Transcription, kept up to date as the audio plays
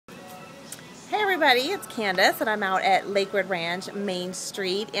everybody, it's Candace and I'm out at Lakewood Ranch, Main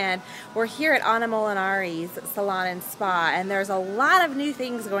Street, and we're here at Molinari's Salon and Spa, and there's a lot of new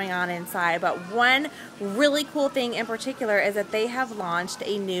things going on inside, but one really cool thing in particular is that they have launched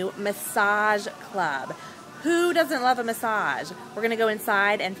a new massage club. Who doesn't love a massage? We're going to go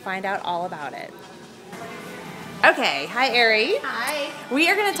inside and find out all about it. Okay, hi Ari. Hi. We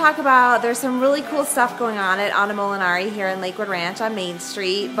are going to talk about, there's some really cool stuff going on at Molinari here in Lakewood Ranch on Main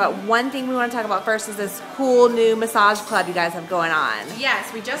Street, but one thing we want to talk about first is this cool new massage club you guys have going on.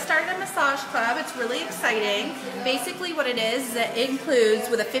 Yes, we just started a massage club. It's really exciting. Basically what it is it includes,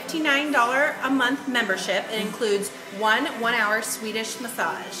 with a $59 a month membership, it includes one 1-hour Swedish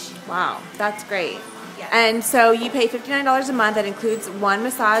massage. Wow, that's great. Yes. And so you pay $59 a month, that includes one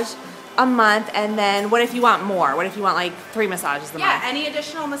massage a month, and then what if you want more? What if you want like 3 massages a month? Yeah, any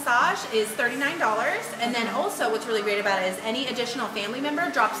additional massage is $39, and then also what's really great about it is any additional family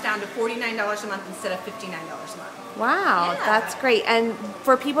member drops down to $49 a month instead of $59 a month. Wow, Yeah. that's great. And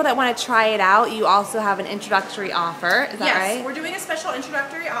for people that want to try it out, you also have an introductory offer, is that right? Yes, we're doing a special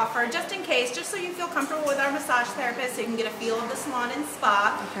introductory offer just in case, just so you feel comfortable with our massage therapist, so you can get a feel of the salon and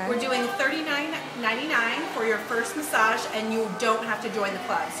spa. Okay. We're doing $39.99 for your first massage, and you don't have to join the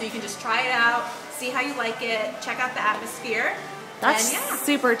club. So you can just try it out, see how you like it, check out the atmosphere. That's and yeah,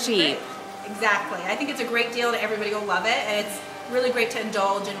 super cheap. great. Exactly. I think it's a great deal that everybody will love it, and it's really great to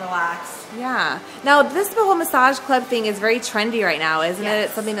indulge and relax. Yeah. Now, this whole massage club thing is very trendy right now, isn't it? Yes.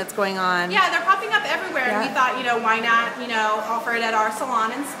 It's something that's going on. Yeah, they're popping up everywhere, Yeah. and we thought, why not, offer it at our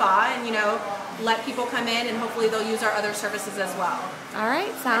salon and spa, and, let people come in, and hopefully they'll use our other services as well. All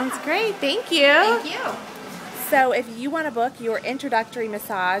right, sounds great. Thank you. Thank you. So if you want to book your introductory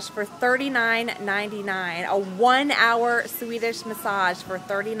massage for $39.99, a 1-hour Swedish massage for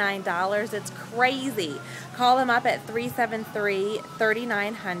 $39, it's crazy. Call them up at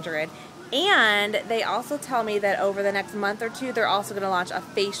 373-3900. And they also tell me that over the next month or two, they're also going to launch a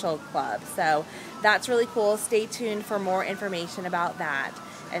facial club. So that's really cool. Stay tuned for more information about that.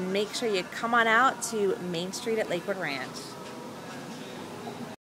 And make sure you come on out to Main Street at Lakewood Ranch.